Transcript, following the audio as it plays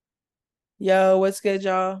Yo, what's good,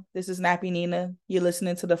 y'all? This is Nappy Nina. You're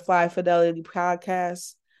listening to the Fly Fidelity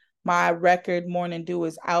podcast. My record Morning Dew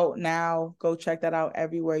is out now. Go check that out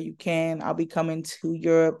everywhere you can. I'll be coming to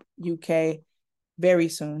Europe, UK very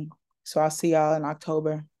soon. So I'll see y'all in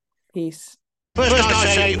October. Peace. First I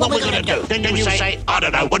say, what we're gonna do. Then you say, I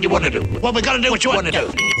don't know, what do you want to do? What we're gonna do, what you want to do.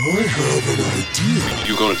 I have an idea.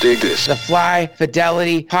 You're gonna dig this. The Fly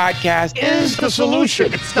Fidelity podcast Is the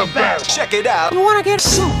solution. It's the best. Check it out. You wanna get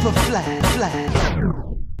super fly.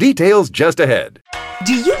 Details just ahead.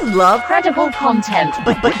 Do you love credible content,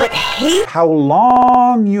 but hate how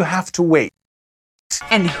long you have to wait?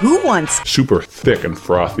 and who wants super thick and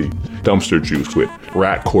frothy dumpster juice with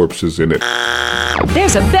rat corpses in it?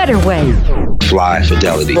 There's a better way. Fly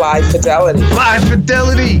Fidelity. Fly Fidelity. Fly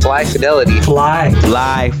Fidelity. Fly Fidelity.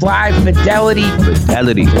 Fly Fidelity.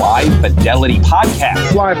 Fidelity. Fly Fidelity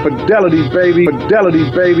Podcast. Fly Fidelity, baby.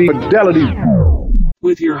 Fidelity, baby. Fidelity.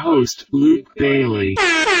 With your host, Luke Bailey.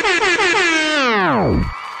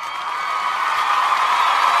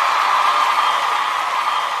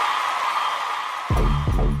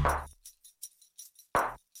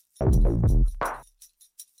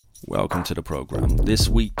 Welcome to the program. This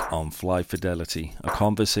week on Fly Fidelity, a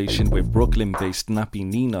conversation with Brooklyn-based Nappy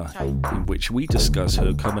Nina, in which we discuss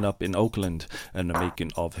her coming up in Oakland and the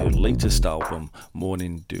making of her latest album,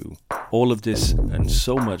 Morning Dew. All of this and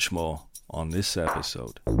so much more on this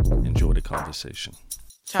episode. Enjoy the conversation.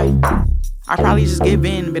 I probably just give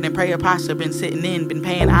in, been in prayer posture, been sitting in, been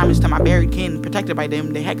paying homage to my buried kin, protected by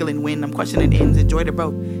them, they heckling when I'm questioning ends, enjoy the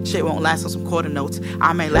broke, shit won't last on some quarter notes,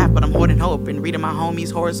 I may laugh but I'm hoarding hope, and reading my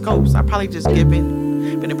homies' horoscopes, I probably just give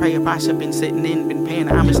in, been in prayer posture, been sitting in, been paying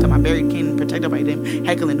homage to my buried kin, protected by them,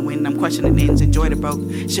 heckling when I'm questioning ends, enjoy the broke,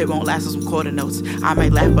 shit won't last on some quarter notes, I may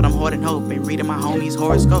laugh but I'm hoarding hope, and reading my homies'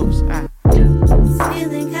 horoscopes.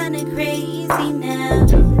 Feeling kinda crazy now,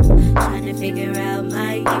 trying to figure out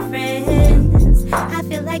my friends. I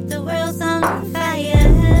feel like the world's on fire,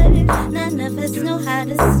 none of us know how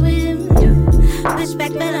to swim. Push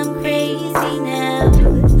back but I'm crazy now,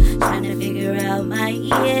 trying to figure out my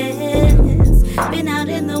ends. Been out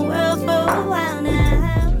in the world for a while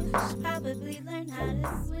now, should probably learn how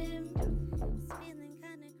to swim. Feeling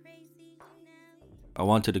kinda crazy now. I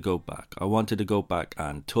wanted to go back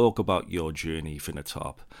and talk about your journey from the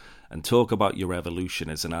top and talk about your evolution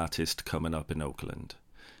as an artist coming up in Oakland.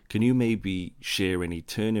 Can you maybe share any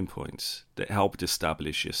turning points that helped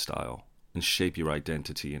establish your style and shape your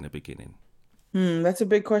identity in the beginning? That's a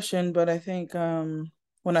big question, but I think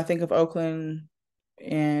when I think of Oakland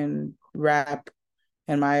and rap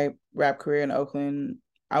and my rap career in Oakland,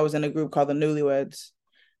 I was in a group called the Newlyweds,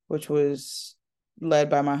 which was led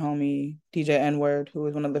by my homie DJ N-Word, who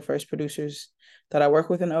was one of the first producers that I work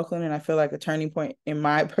with in Oakland. And I feel like a turning point in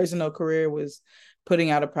my personal career was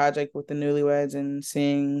putting out a project with the Newlyweds and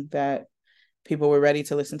seeing that people were ready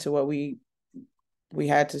to listen to what we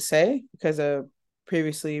had to say, because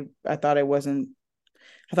previously I thought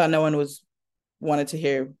no one wanted to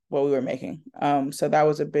hear what we were making. So that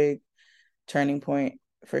was a big turning point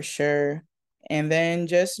for sure. And then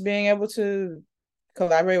just being able to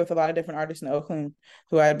collaborate with a lot of different artists in Oakland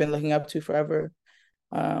who I had been looking up to forever.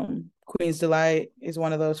 Queen's Delight is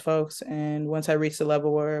one of those folks. And once I reached the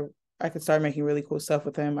level where I could start making really cool stuff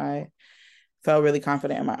with him, I felt really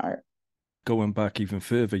confident in my art. Going back even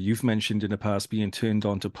further, you've mentioned in the past being turned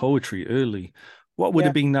on to poetry early. What would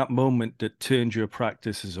have been that moment that turned your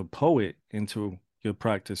practice as a poet into your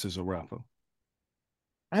practice as a rapper?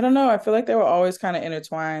 I don't know. I feel like they were always kind of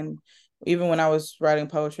intertwined. Even when I was writing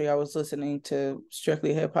poetry, I was listening to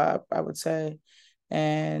strictly hip hop, I would say.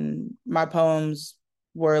 And my poems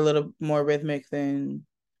were a little more rhythmic than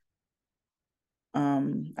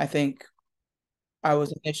I think I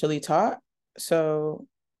was initially taught. So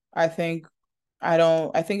I think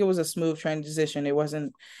it was a smooth transition. It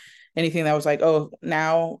wasn't anything that was like, oh,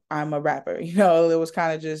 now I'm a rapper. It was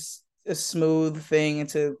kind of just a smooth thing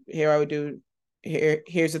into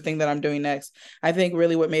here's the thing that I'm doing next. I think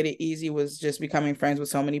really what made it easy was just becoming friends with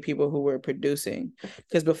so many people who were producing.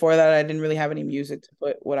 Because before that, I didn't really have any music to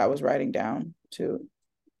put what I was writing down to.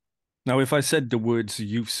 Now, if I said the words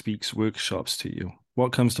Youth Speaks workshops to you,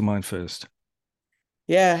 what comes to mind first?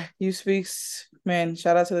 Yeah, Youth Speaks, man,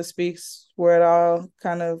 shout out to the Speaks, where it all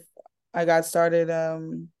I got started.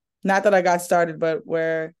 Not that I got started, but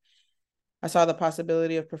where I saw the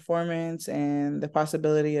possibility of performance and the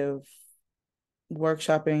possibility of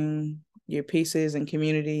workshopping your pieces and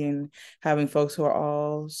community and having folks who are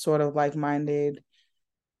all sort of like-minded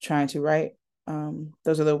trying to write.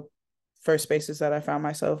 Those are the first spaces that I found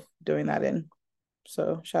myself doing that in.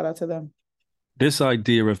 So shout out to them. This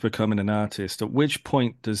idea of becoming an artist, at which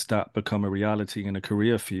point does that become a reality and a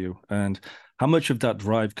career for you? And how much of that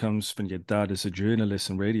drive comes from your dad as a journalist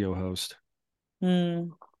and radio host? Hmm.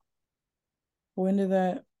 When did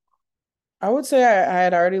that? I would say I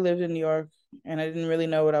had already lived in New York and I didn't really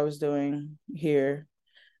know what I was doing here.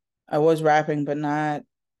 I was rapping, but not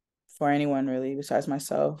for anyone really besides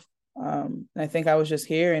myself. And I think I was just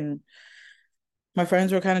here and my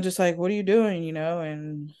friends were kind of just like, what are you doing?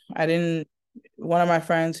 And I didn't, one of my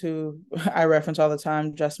friends who I reference all the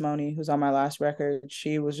time, Just Moni, who's on my last record,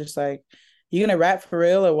 she was just like, you gonna rap for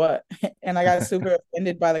real or what? And I got super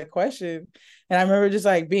offended by the question. And I remember just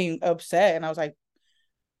like being upset. And I was like,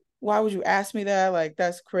 why would you ask me that? Like,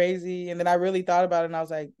 that's crazy. And then I really thought about it and I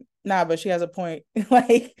was like, nah, but she has a point.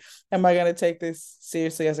 Like, am I gonna take this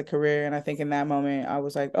seriously as a career? And I think in that moment, I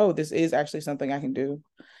was like, oh, this is actually something I can do.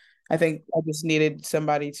 I think I just needed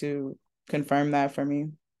somebody to confirm that for me.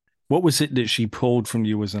 What was it that she pulled from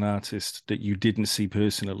you as an artist that you didn't see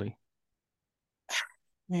personally?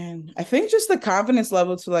 Man, I think just the confidence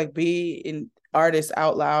level to like be an artist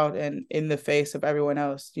out loud and in the face of everyone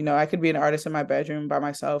else. I could be an artist in my bedroom by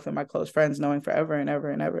myself and my close friends knowing forever and ever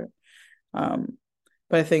and ever. Um,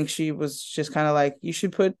 but I think she was just kind of like, you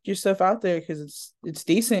should put your stuff out there because it's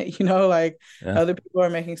decent, like Yeah. other people are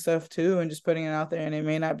making stuff too and just putting it out there and it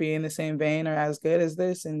may not be in the same vein or as good as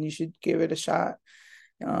this and you should give it a shot.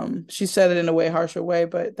 She said it in a way harsher way,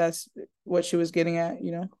 but that's what she was getting at.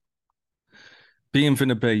 Being from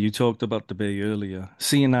the Bay, you talked about the Bay earlier.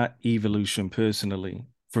 Seeing that evolution personally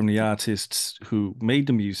from the artists who made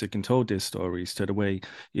the music and told their stories to the way,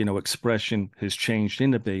 expression has changed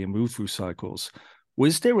in the Bay and moved through cycles.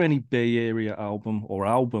 Was there any Bay Area album or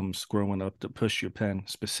albums growing up that pushed your pen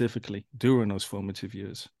specifically during those formative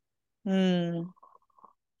years? Hmm,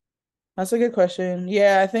 that's a good question.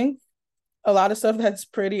 Yeah, I think a lot of stuff that's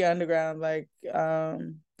pretty underground. Like,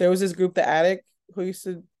 there was this group, The Attic, who used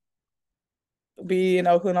to be in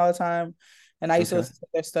Oakland all the time, and I used to Okay. listen to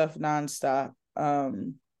their stuff nonstop.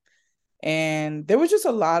 And there was just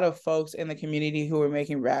a lot of folks in the community who were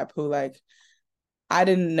making rap who like I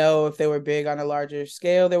didn't know if they were big on a larger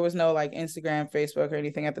scale. There was no like Instagram, Facebook, or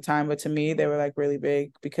anything at the time, but to me, they were like really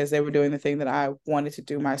big because they were doing the thing that I wanted to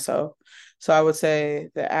do myself. So I would say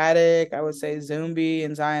The Attic, I would say Zumbi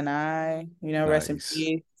and Zion I, rest in Nice.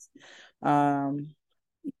 peace. Um,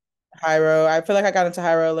 Hyro. I feel like I got into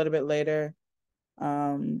Hyro a little bit later.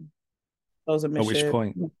 Those are At which Mission.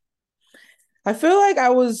 point? I feel like I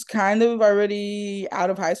was kind of already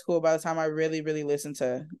out of high school by the time I really, really listened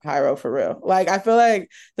to Hyro for real. Like, I feel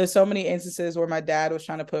like there's so many instances where my dad was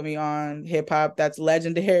trying to put me on hip hop that's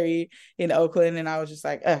legendary in Oakland. And I was just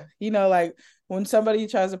like, like when somebody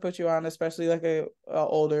tries to put you on, especially like a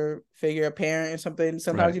older figure, a parent or something,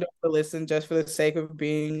 sometimes Right. you don't have to listen just for the sake of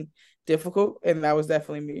being difficult. And that was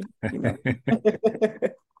definitely me.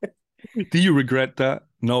 Do you regret that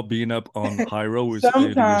not being up on Hyro as early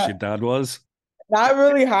as Sometimes your dad was? not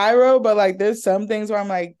really high road, but like there's some things where I'm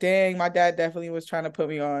like, dang, my dad definitely was trying to put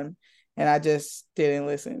me on, and I just didn't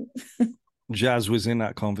listen. Jazz was in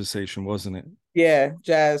that conversation, wasn't it? Yeah,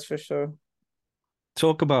 jazz for sure.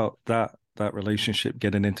 Talk about that relationship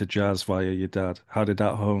getting into jazz via your dad. How did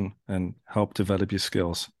that hone and help develop your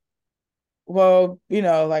skills? Well,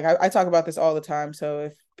 like I talk about this all the time. So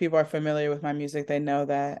if people are familiar with my music, they know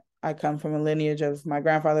that I come from a lineage of my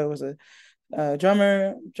grandfather was a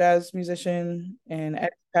drummer, jazz musician, and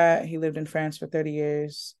expat. He lived in France for 30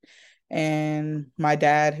 years. And my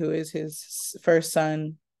dad, who is his first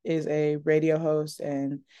son, is a radio host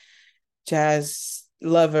and jazz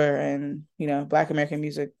lover and, Black American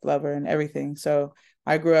music lover and everything. So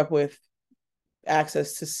I grew up with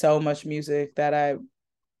access to so much music that I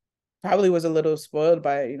probably was a little spoiled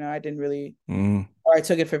by it. I didn't really, or I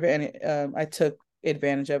took it for granted. I took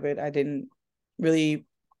advantage of it. I didn't really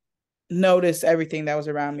notice everything that was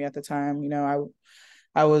around me at the time.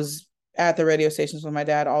 I was at the radio stations with my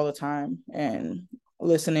dad all the time and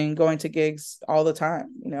listening, going to gigs all the time.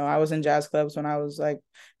 I was in jazz clubs when I was like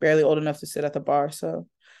barely old enough to sit at the bar. So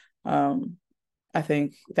um, I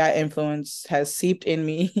think that influence has seeped in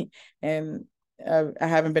me and I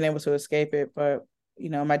haven't been able to escape it. But,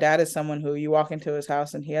 my dad is someone who you walk into his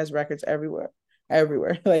house and he has records everywhere,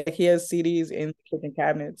 everywhere. Like he has CDs in kitchen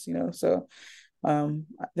cabinets, so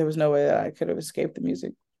there was no way that I could have escaped the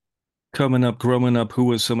music. Coming up, growing up, who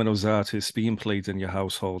were some of those artists being played in your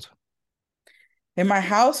household? In my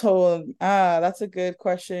household, that's a good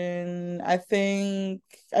question. I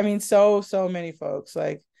mean, so many folks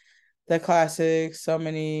like the classics, so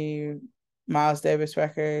many Miles Davis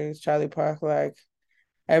records, Charlie Parker, like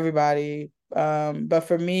everybody. But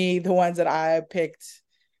for me, the ones that I picked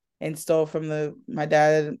and stole from my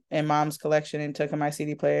dad and mom's collection and took in my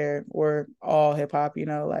CD player were all hip hop.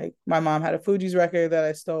 Like my mom had a Fugees record that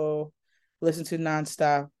I stole, listened to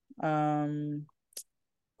nonstop.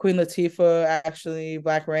 Queen Latifah, actually,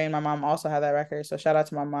 Black Rain. My mom also had that record, so shout out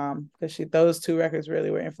to my mom because those two records really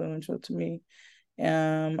were influential to me.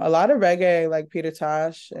 A lot of reggae like Peter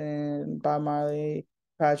Tosh and Bob Marley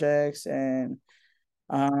projects, and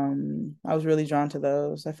I was really drawn to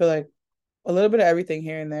those. I feel like a little bit of everything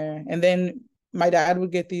here and there. And then my dad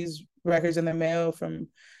would get these records in the mail from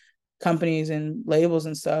companies and labels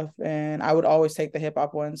and stuff, and I would always take the hip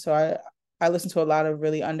hop one. So I listened to a lot of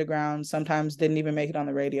really underground, sometimes didn't even make it on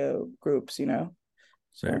the radio groups. So,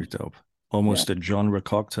 very dope. Almost yeah. a genre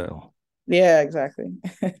cocktail. Yeah, exactly.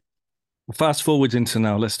 Fast forward into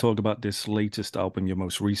now, let's talk about this latest album, your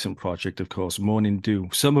most recent project, of course, Morning Dew,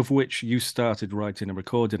 some of which you started writing and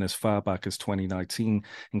recording as far back as 2019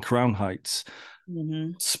 in Crown Heights.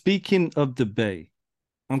 Mm-hmm. Speaking of the Bay,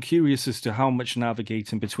 I'm curious as to how much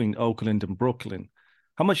navigating between Oakland and Brooklyn,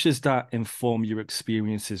 how much does that inform your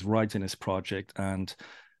experiences writing this project? And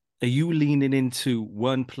are you leaning into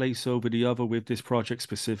one place over the other with this project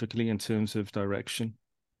specifically in terms of direction?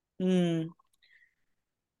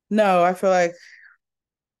 No, I feel like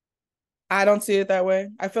I don't see it that way.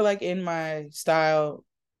 I feel like in my style,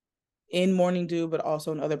 in Morning Dew, but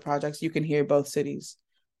also in other projects, you can hear both cities,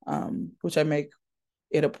 which I make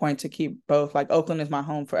it a point to keep both. Like Oakland is my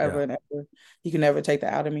home forever and ever. You can never take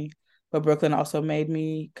that out of me. But Brooklyn also made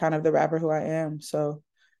me kind of the rapper who I am. So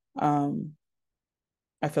I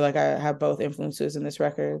feel like I have both influences in this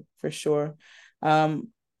record for sure.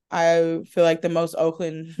 I feel like the most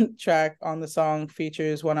Oakland track on the song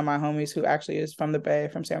features one of my homies who actually is from the Bay,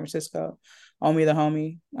 from San Francisco, Omi the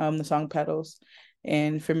homie, the song Petals.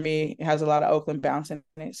 And for me, it has a lot of Oakland bounce in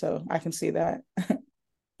it, so I can see that.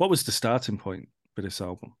 What was the starting point for this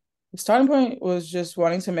album? The starting point was just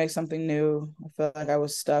wanting to make something new. I felt like I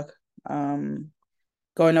was stuck.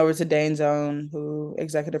 Going over to Dane Zone, who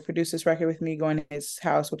executive produced this record with me, going to his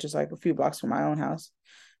house, which is like a few blocks from my own house,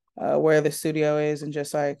 where the studio is, and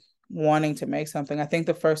just like wanting to make something. I think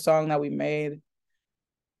the first song that we made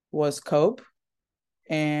was Cope,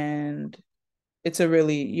 and it's a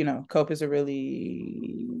really, Cope is a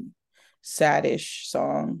really sad-ish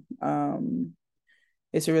song.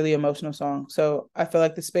 It's a really emotional song. So I feel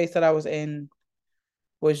like the space that I was in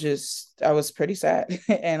was just, I was pretty sad.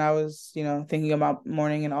 And I was, thinking about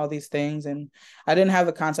mourning and all these things. And I didn't have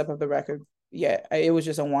the concept of the record yet. It was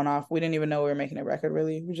just a one-off. We didn't even know we were making a record,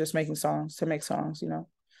 really. We were just making songs to make songs.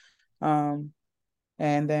 And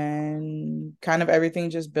then kind of everything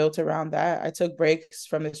just built around that. I took breaks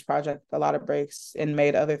from this project, a lot of breaks, and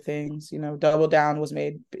made other things. Double Down was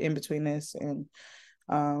made in between this, and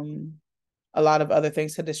a lot of other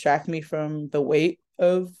things to distract me from the weight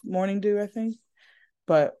of Morning Dew, I think.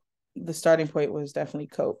 But the starting point was definitely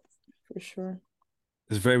Cope, for sure.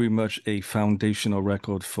 It's very much a foundational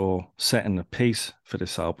record for setting the pace for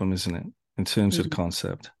this album, isn't it? In terms of the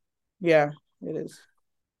concept. Yeah, it is.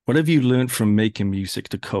 What have you learned from making music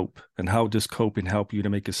to cope? And how does coping help you to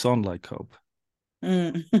make a song like Cope?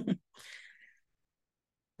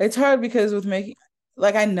 It's hard because with making,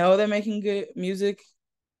 like, I know that making music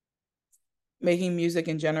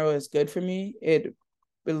in general is good for me. It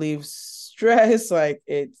relieves stress. Like,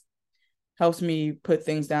 it helps me put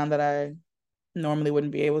things down that I normally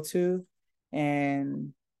wouldn't be able to,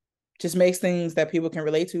 and just makes things that people can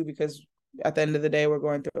relate to, because at the end of the day, we're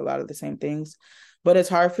going through a lot of the same things. But it's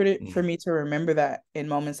hard for me to remember that in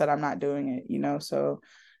moments that I'm not doing it. So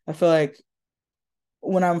I feel like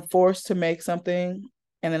when I'm forced to make something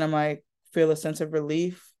and then I'm like, feel a sense of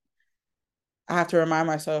relief, I have to remind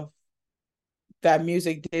myself that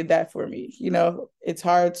music did that for me. It's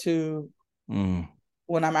hard to,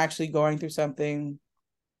 when I'm actually going through something,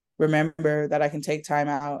 remember that I can take time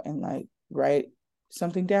out and like write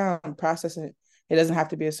something down, process it. It doesn't have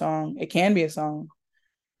to be a song. It can be a song.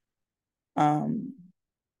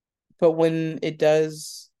 But when it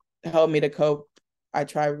does help me to cope, I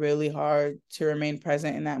try really hard to remain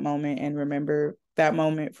present in that moment and remember that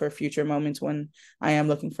moment for future moments when I am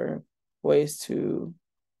looking for ways to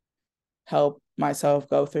help myself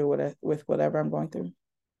go through with whatever I'm going through.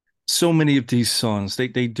 So many of these songs, they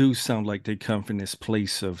do sound like they come from this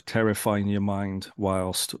place of terrifying your mind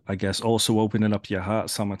whilst, I guess, also opening up your heart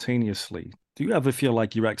simultaneously. Do you ever feel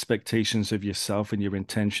like your expectations of yourself and your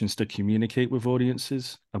intentions to communicate with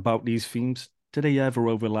audiences about these themes, do they ever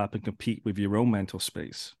overlap and compete with your own mental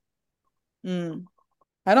space? I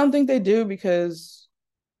don't think they do, because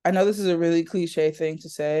I know this is a really cliche thing to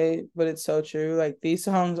say, but it's so true. Like, these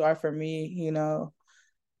songs are for me,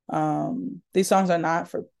 these songs are not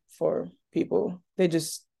for for people. They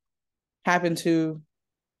just happen to,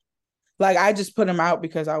 like, I just put them out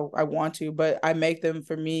because I want to, but I make them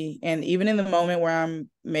for me. And even in the moment where I'm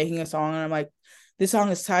making a song and I'm like, this song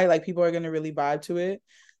is tight, like people are going to really vibe to it,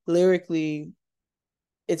 lyrically,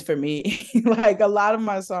 it's for me. Like a lot of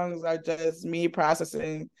my songs are just me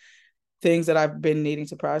processing things that I've been needing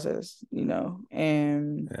to process,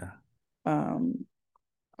 and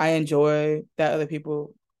I enjoy that other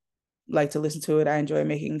people like to listen to it. I enjoy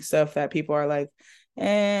making stuff that people are like,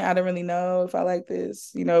 I don't really know if I like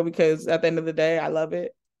this, because at the end of the day, I love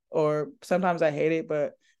it. Or sometimes I hate it,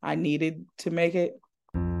 but I needed to make it.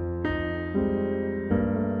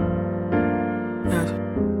 Yes.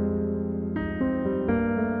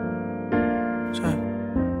 Sure.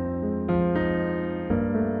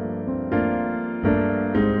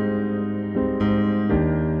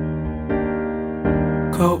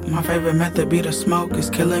 My favorite method be to smoke, it's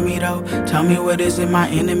killing me though. Tell me what is it, my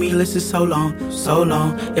enemy list is so long.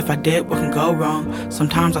 If I did, what can go wrong?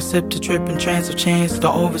 Sometimes I sip to trip and trance of chance,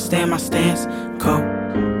 don't overstand my stance. Cope.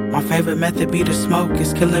 My favorite method be to smoke,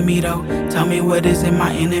 it's killing me though. Tell me what is it,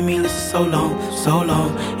 my enemy list is so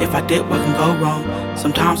long. If I did, what can go wrong?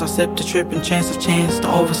 Sometimes I sip to trip and chance of chance,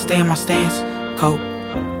 don't overstand my stance. Cope.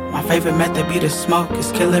 My favorite method be to smoke,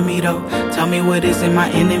 it's killing me though. Tell me what is in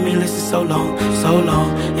my enemy list is so long.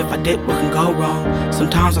 If I did, what can go wrong?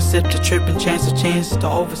 Sometimes I sip to trip and chance of chance to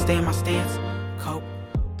overstand my stance. Cope.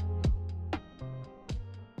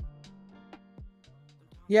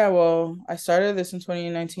 Yeah, well, I started this in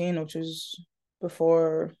 2019, which was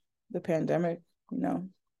before the pandemic,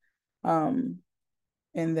 and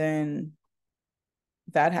then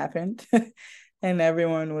that happened. And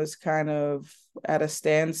everyone was kind of at a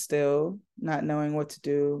standstill, not knowing what to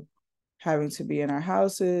do, having to be in our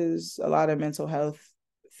houses. A lot of mental health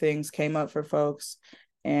things came up for folks.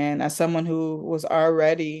 And as someone who was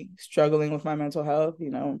already struggling with my mental health,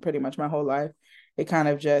 pretty much my whole life, it kind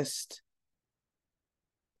of just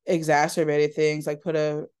exacerbated things, like put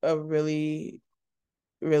a really,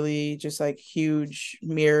 really just like huge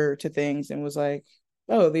mirror to things and was like,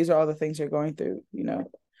 oh, these are all the things you're going through,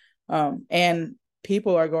 and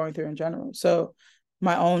people are going through in general. So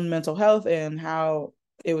my own mental health and how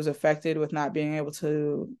it was affected with not being able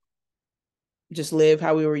to just live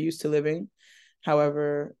how we were used to living,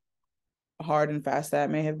 however hard and fast that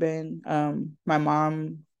may have been. My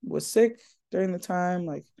mom was sick during the time,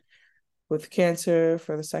 like with cancer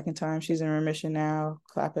for the second time. She's in remission now,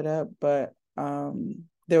 clap it up. But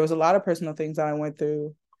there was a lot of personal things that I went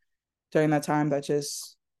through during that time that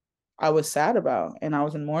just I was sad about, and I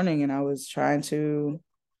was in mourning, and I was trying to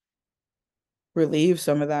relieve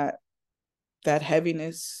some of that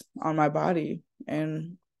heaviness on my body,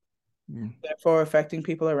 and therefore affecting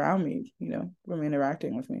people around me, from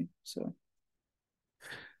interacting with me. So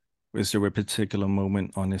was there a particular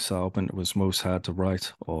moment on this album that was most hard to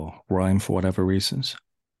write or rhyme for whatever reasons?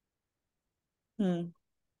 I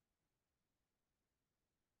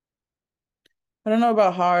don't know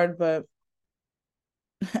about hard, but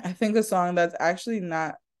I think a song that's actually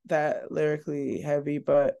not that lyrically heavy,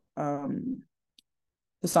 but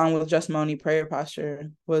the song with Just Moni, Prayer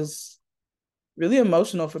Posture, was really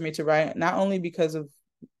emotional for me to write, not only because of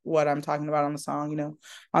what I'm talking about on the song.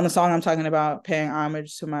 On the song I'm talking about paying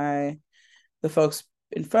homage to the folks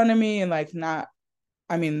in front of me, and like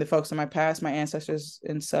the folks in my past, my ancestors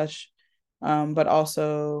and such, but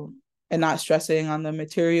also and not stressing on the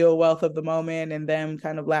material wealth of the moment and them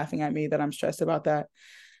kind of laughing at me that I'm stressed about that.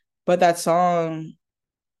 But that song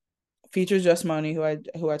features Just Moni, who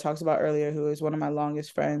I talked about earlier, who is one of my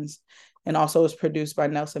longest friends, and also was produced by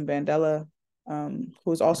Nelson Bandela,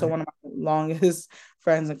 who is also one of my longest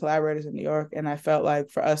friends and collaborators in New York. And I felt like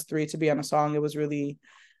for us three to be on a song, it was really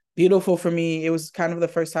beautiful for me. It was kind of the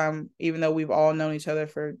first time, even though we've all known each other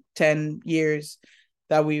for 10 years,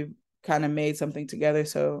 that we've kind of made something together.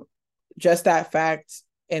 So just that fact,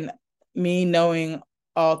 and me knowing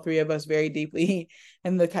all three of us very deeply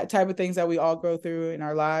and the type of things that we all go through in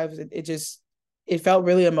our lives, it felt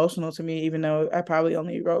really emotional to me, even though I probably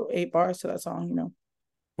only wrote 8 bars to that song.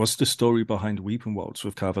 What's the story behind Weeping Waltz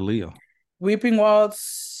with Cavalier? Weeping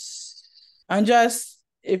Waltz, Unjust,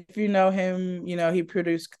 if you know him, he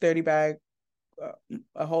produced 30 Bag,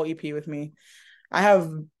 a whole EP with me. I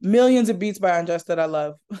have millions of beats by Unjust that I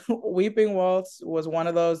love. Weeping Waltz was one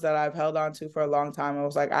of those that I've held on to for a long time. I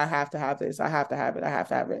was like, I have to have this. I have to have it. I have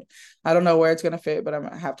to have it. I don't know where it's going to fit, but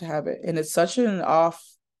I have to have it. And it's such an off,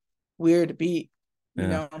 weird beat,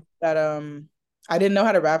 that I didn't know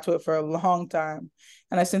how to rap to it for a long time.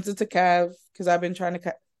 And I sent it to Cav because I've been trying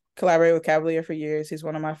to collaborate with Cavalier for years. He's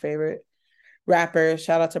one of my favorite rappers.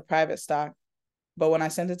 Shout out to Private Stock. But when I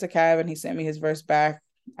sent it to Cav and he sent me his verse back,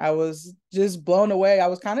 I was just blown away. I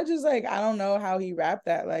was kind of just like, I don't know how he rapped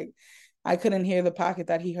that. Like, I couldn't hear the pocket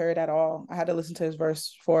that he heard at all. I had to listen to his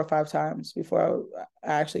verse 4 or 5 times before I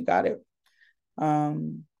actually got it.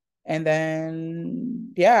 Um, and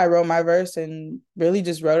then, yeah, I wrote my verse and really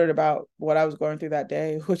just wrote it about what I was going through that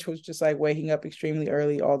day, which was just like waking up extremely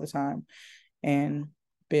early all the time and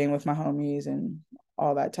being with my homies and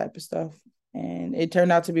all that type of stuff. And it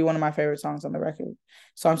turned out to be one of my favorite songs on the record.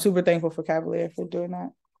 So I'm super thankful for Cavalier for doing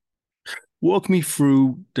that. Walk me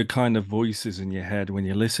through the kind of voices in your head when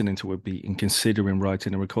you're listening to a beat and considering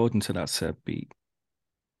writing and recording to that set beat.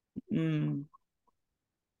 Mm.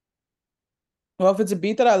 Well, if it's a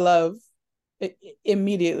beat that I love,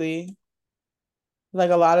 immediately, like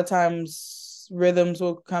a lot of times rhythms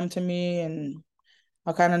will come to me and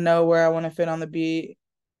I'll kind of know where I want to fit on the beat.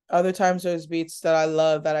 Other times there's beats that I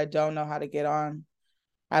love that I don't know how to get on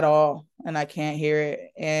at all and I can't hear it.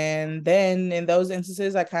 And then in those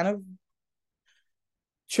instances, I kind of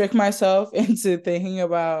trick myself into thinking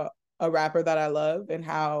about a rapper that I love and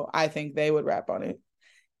how I think they would rap on it.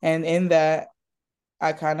 And in that,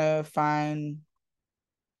 I kind of find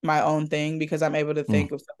my own thing because I'm able to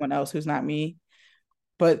think of someone else who's not me.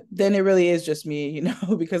 But then it really is just me,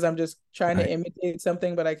 because I'm just trying to Right. imitate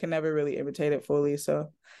something, but I can never really imitate it fully.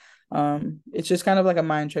 So it's just kind of like a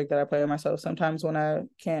mind trick that I play on myself sometimes when I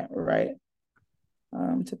can't write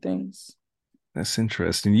to things. That's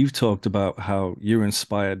interesting. You've talked about how you're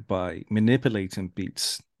inspired by manipulating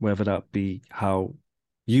beats, whether that be how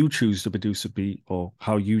you choose to produce a beat or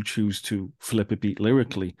how you choose to flip a beat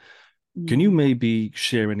lyrically. Can you maybe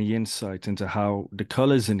share any insight into how the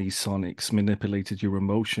colors in these sonics manipulated your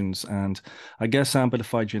emotions and I guess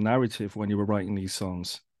amplified your narrative when you were writing these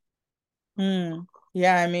songs?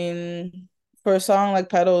 Yeah, I mean, for a song like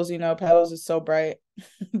Petals, Petals is so bright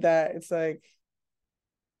that it's like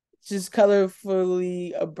just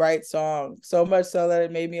colorfully a bright song. So much so that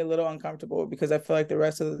it made me a little uncomfortable because I feel like the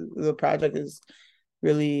rest of the project is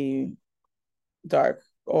really dark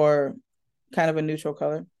or kind of a neutral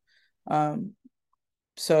color. Um,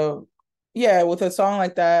 so yeah, with a song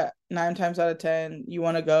like that, 9 times out of 10, you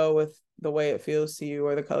want to go with the way it feels to you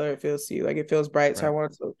or the color it feels to you. Like it feels bright. So I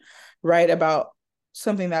wanted to write about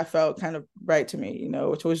something that felt kind of bright to me,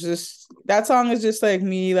 which was just that song is just like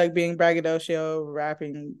me like being braggadocio,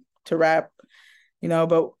 rapping to rap,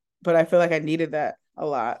 but I feel like I needed that a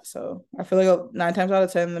lot. So I feel like 9 times out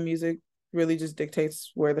of 10, the music really just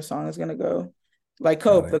dictates where the song is gonna go. Like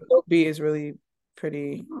Cope, the Cope beat is really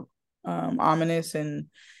pretty ominous and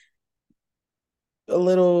a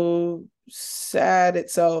little sad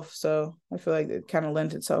itself. So I feel like it kind of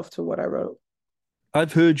lent itself to what I wrote.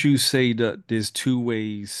 I've heard you say that there's two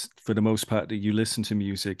ways, for the most part, that you listen to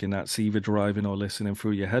music, and that's either driving or listening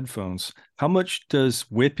through your headphones. How much does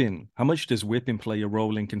whipping play a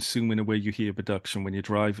role in consuming the way you hear production when you're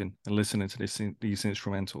driving and listening to these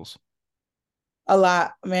instrumentals? A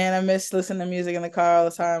lot, man. I miss listening to music in the car all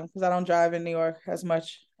the time because I don't drive in New York as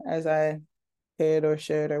much as I could or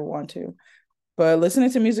should or want to. But listening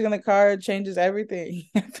to music in the car changes everything.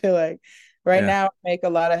 I feel like right now I make a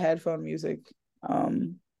lot of headphone music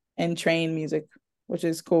and train music, which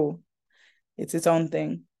is cool. It's its own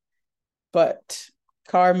thing. But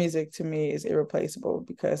car music to me is irreplaceable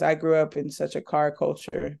because I grew up in such a car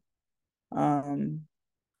culture.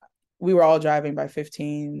 We were all driving by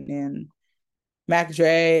 15 and Mac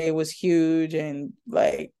Dre was huge and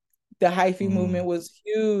like the hyphy movement was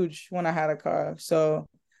huge when I had a car. So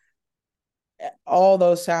all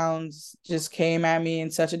those sounds just came at me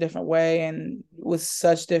in such a different way and with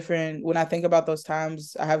such different when I think about those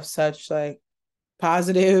times, I have such like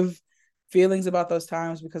positive feelings about those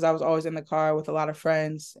times because I was always in the car with a lot of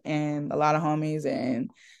friends and a lot of homies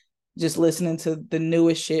and just listening to the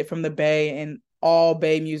newest shit from the Bay and all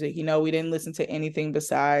Bay music. We didn't listen to anything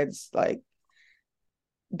besides like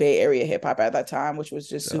Bay Area hip hop at that time, which was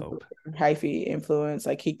just super hyphy influence,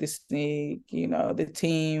 like Keek the Sneak, the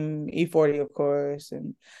Team, E40, of course,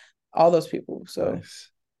 and all those people. So,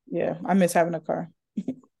 yeah, I miss having a car.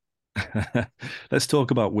 Let's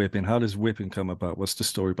talk about Whipping. How does Whipping come about? What's the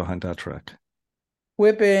story behind that track?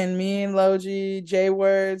 Whipping, me and Logi, J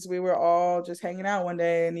Words, we were all just hanging out one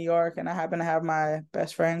day in New York, and I happened to have my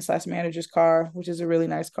best friend / manager's car, which is a really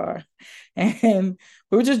nice car. And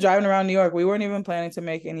we were just driving around New York. We weren't even planning to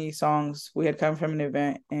make any songs. We had come from an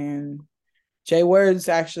event, and J Words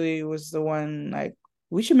actually was the one like,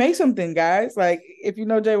 we should make something, guys. Like, if you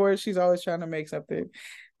know J Words, she's always trying to make something.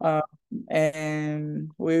 And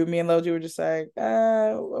me and Logi were just like, we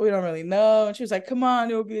don't really know. And she was like, come on,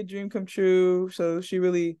 it will be a dream come true. So she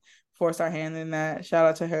really forced our hand in that. Shout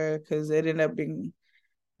out to her because it ended up being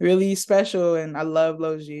really special, and I love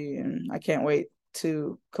Logi, and I can't wait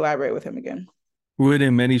to collaborate with him again. Were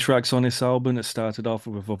there many tracks on this album that started off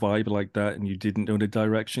with a vibe like that and you didn't know the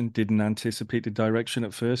direction, didn't anticipate the direction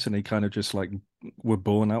at first, and they kind of just like were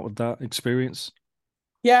born out of that experience?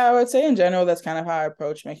 Yeah, I would say in general, that's kind of how I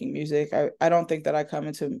approach making music. I don't think that I come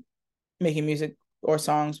into making music or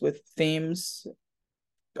songs with themes.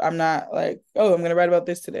 I'm not like, oh, I'm going to write about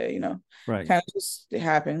this today, Right. Kind of just, it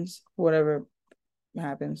happens, whatever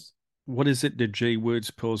happens. What is it that Jay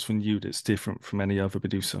Words pulls from you that's different from any other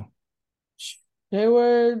producer? Jay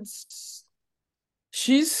Words,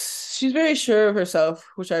 she's very sure of herself,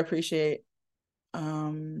 which I appreciate.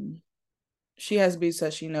 She has beats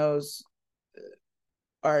that she knows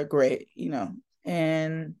are great,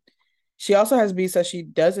 and she also has beats that she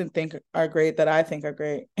doesn't think are great that I think are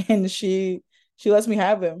great, and she lets me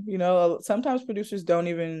have them. Sometimes producers don't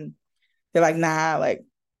even, they're like, nah, like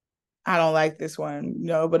I don't like this one,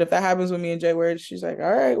 but if that happens with me and Jay Word, she's like,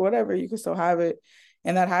 all right, whatever, you can still have it.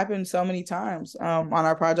 And that happened so many times. On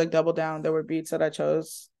our project Double Down, there were beats that I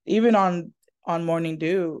chose, even on Morning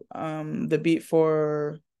Dew, the beat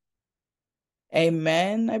for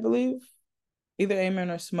Amen, I believe, either Amen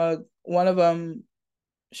or Smug, one of them,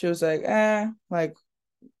 she was like, like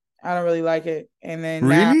I don't really like it. And then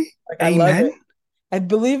really? Now, like, I love Amen? it. I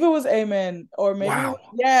believe it was Amen, or maybe wow.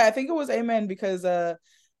 I think it was Amen, because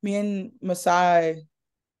me and Masai,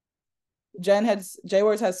 Jay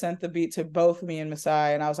Words had sent the beat to both me and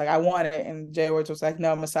Masai, and I was like, I want it, and Jay Words was like,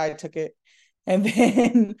 no, Masai took it. And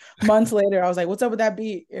then months later, I was like, what's up with that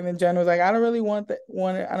beat? And then Jen was like, I don't really want it.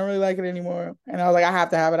 I don't really like it anymore. And I was like, I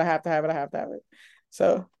have to have it. I have to have it. I have to have it.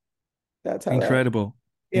 So that's how. Incredible.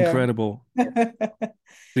 Yeah. Incredible.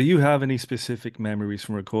 Do you have any specific memories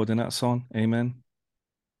from recording that song, Amen?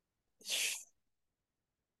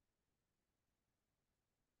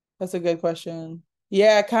 That's a good question.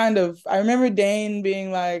 Yeah, kind of. I remember Dane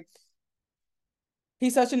being like,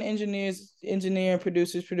 he's such an engineer and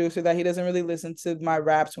producer that he doesn't really listen to my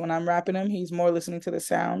raps when I'm rapping him. He's more listening to the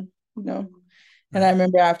sound, And I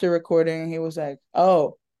remember after recording, he was like,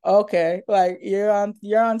 "Oh, okay, like you're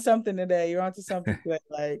on something today. You're onto something today.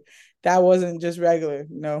 Like that wasn't just regular,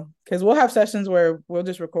 Because we'll have sessions where we'll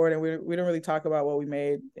just record and we don't really talk about what we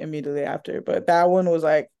made immediately after. But that one was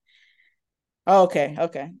like, oh, okay.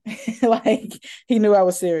 Like he knew I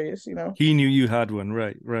was serious, He knew you had one,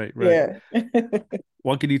 right. Yeah.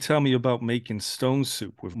 What can you tell me about making Stone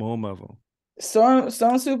Soup with More Mother? Stone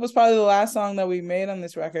Soup was probably the last song that we made on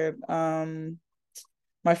this record.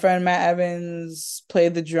 My friend Matt Evans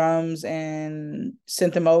played the drums and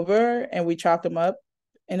sent them over, and we chopped them up,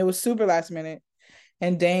 and it was super last minute.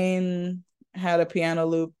 And Dane had a piano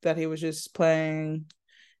loop that he was just playing,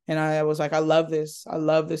 and I was like, I love this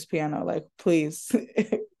piano. Like, please,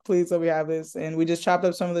 please let me have this. And we just chopped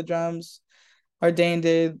up some of the drums, or Dane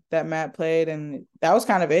did, that Matt played, and that was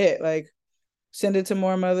kind of it. Like, send it to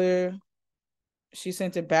More Mother. She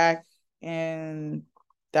sent it back, and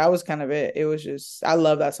that was kind of it. It was just, I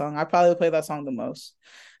love that song. I probably play that song the most.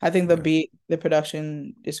 I think the beat, the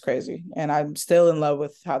production is crazy, and I'm still in love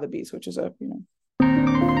with how the beat switches up, They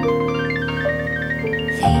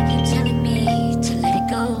keep telling me to let it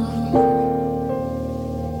go.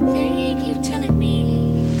 They keep telling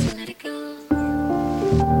me to let it go.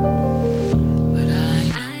 But I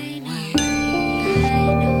know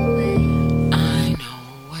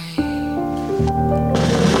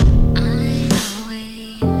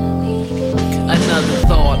another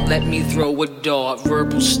thought, let me throw a dart,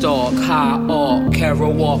 verbal stalk, high arc,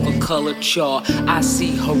 Carol Walker, color chart. I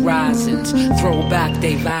see horizons, throw back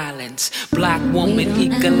they violence. Black woman,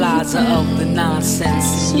 equalizer of the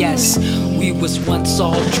nonsense. Yes, we was once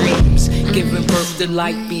all dreams, giving birth to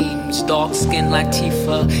light beams. Dark skin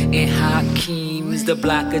Latifah and Hakeem's. The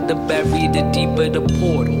blacker the berry, the deeper the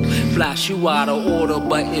portal. Flash you out of order,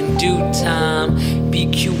 but in due time,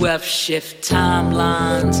 BQF shift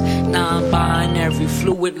timelines. Non-binary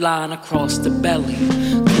fluid line across the belly.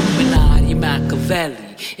 Illuminati Machiavelli.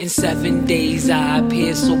 In 7 days I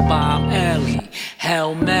appear so bomb early.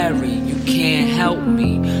 Hail Mary, you can't help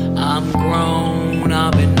me. I'm grown,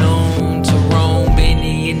 I've been known to roam.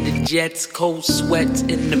 Benny in the jets, cold sweats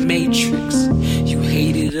in the matrix. You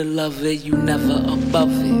hated to love it, you never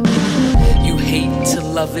above it. You hate to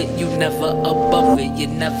love it, you never above it. You're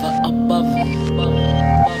never above it.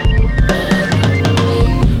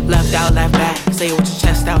 Left out, left back, say it with your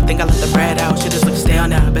chest out. Think I let the bread out, shit just look stale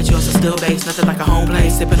now. Bet you it's a still base, nothing like a home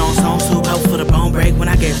place. Sipping on Stone Soup, help for the bone break. When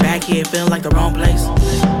I get back here, feeling like the wrong place.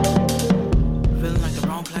 Feeling like the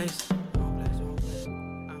wrong place.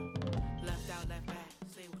 Left out, left back,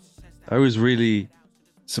 say it with your chest I was really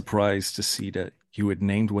surprised to see that you had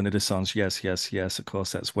named one of the songs Yes, Yes, Yes. Of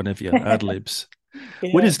course, that's one of your ad libs.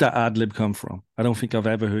 Yeah. Where does that ad lib come from? I don't think I've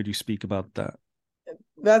ever heard you speak about that.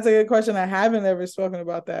 That's a good question. I haven't ever spoken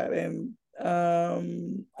about that. And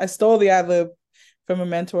I stole the ad lib from a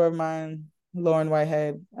mentor of mine, Lauren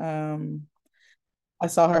Whitehead. I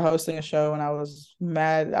saw her hosting a show and I was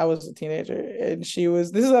mad. I was a teenager and this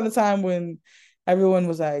is at the time when everyone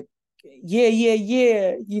was like, yeah, yeah,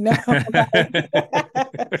 yeah, yeah,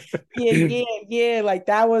 yeah, yeah. Like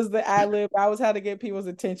that was the ad lib. I was how to get people's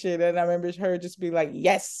attention. And I remember her just be like,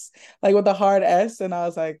 yes, like with a hard S. And I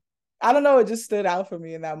was like, I don't know, it just stood out for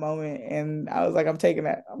me in that moment. And I was like, I'm taking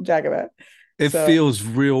that. I'm jacking that. It feels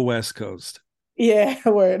real West Coast. Yeah,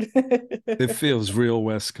 word. It feels real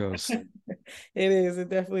West Coast. It is. It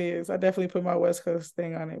definitely is. I definitely put my West Coast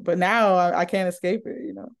thing on it. But now I can't escape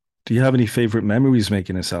it, Do you have any favorite memories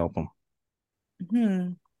making this album?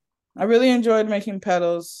 I really enjoyed making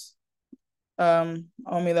Petals. Omi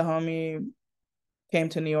the homie came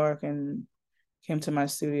to New York and came to my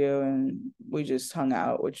studio and we just hung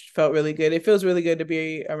out, which felt really good. It feels really good to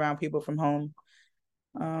be around people from home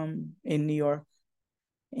in New York.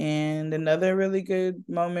 And another really good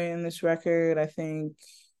moment in this record, I think.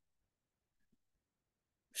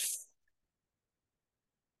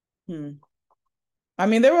 I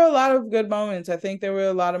mean, there were a lot of good moments. I think there were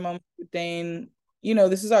a lot of moments with Dane.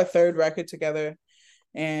 This is our third record together,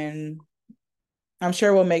 and I'm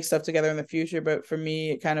sure we'll make stuff together in the future. But for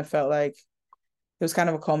me, it kind of felt like it was kind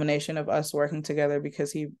of a culmination of us working together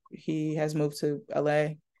because he has moved to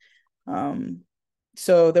LA.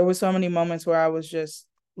 So there were so many moments where I was just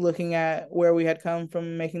looking at where we had come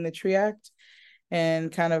from making the Tree Act and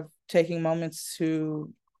kind of taking moments to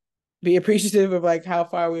be appreciative of like how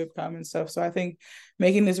far we've come and stuff. So I think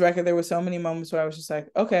making this record, there were so many moments where I was just like,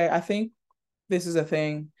 okay, I think this is a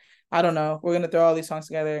thing. I don't know. We're going to throw all these songs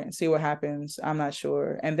together and see what happens. I'm not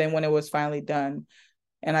sure. And then when it was finally done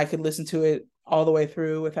and I could listen to it all the way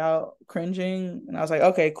through without cringing, and I was like,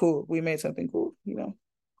 okay, cool. We made something cool,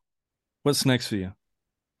 What's next for you?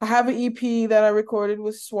 I have an EP that I recorded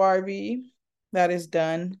with Swarvy that is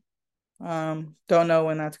done. Don't know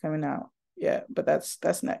when that's coming out yet, but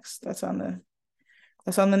that's next. That's on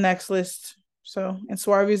the next list. So, and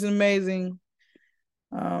Swarvy's an amazing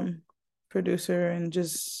producer and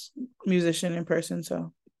just musician in person.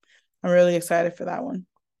 So I'm really excited for that one.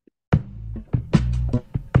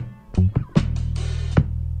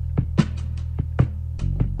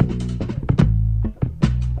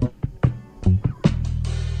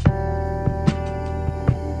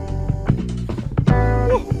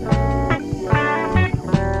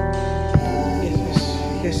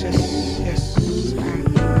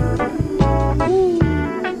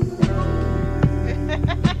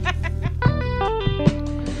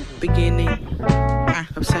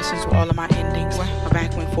 Obsessions with all of my endings. My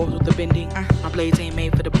back went forth with the bending. My blades ain't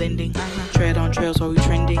made for the blending. Tread on trails while we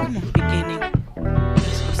trending. Beginning.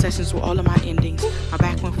 Obsessions with all of my endings. My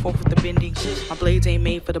back went forth with the bending. My blades ain't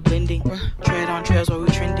made for the blending. Tread on trails while we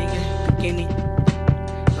trending. Beginning.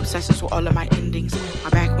 Obsessions with all of my endings.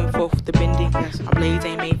 My back went forth with the bending. My blades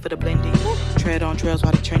ain't made for the blending. Tread on trails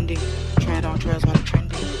while the trending. Tread on trails while the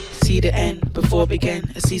trending. See the end before it began,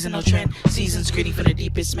 a seasonal trend. Seasons greeting for the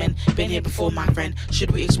deepest men. Been here before, my friend.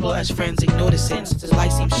 Should we explore as friends? Ignore the sins. Does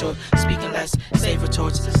life seem short? Speaking less, save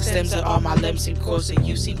retorts. Stems that all my limbs seem coarse, and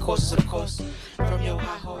you seem courses, of course. From your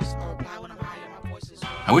high horse, or reply when I'm higher, my voice is.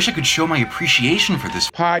 I wish I could show my appreciation for this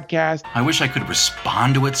podcast. I wish I could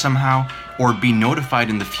respond to it somehow, or be notified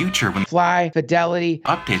in the future when Fly Fidelity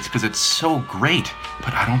updates, because it's so great.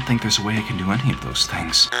 But I don't think there's a way I can do any of those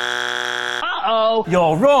things. Uh-oh,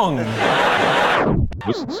 you're wrong.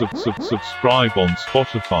 Subscribe on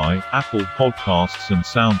Spotify, Apple Podcasts and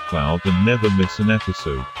SoundCloud and never miss an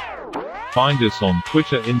episode. Find us on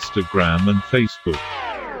Twitter, Instagram and Facebook.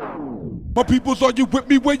 My peoples, are you with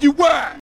me where you at?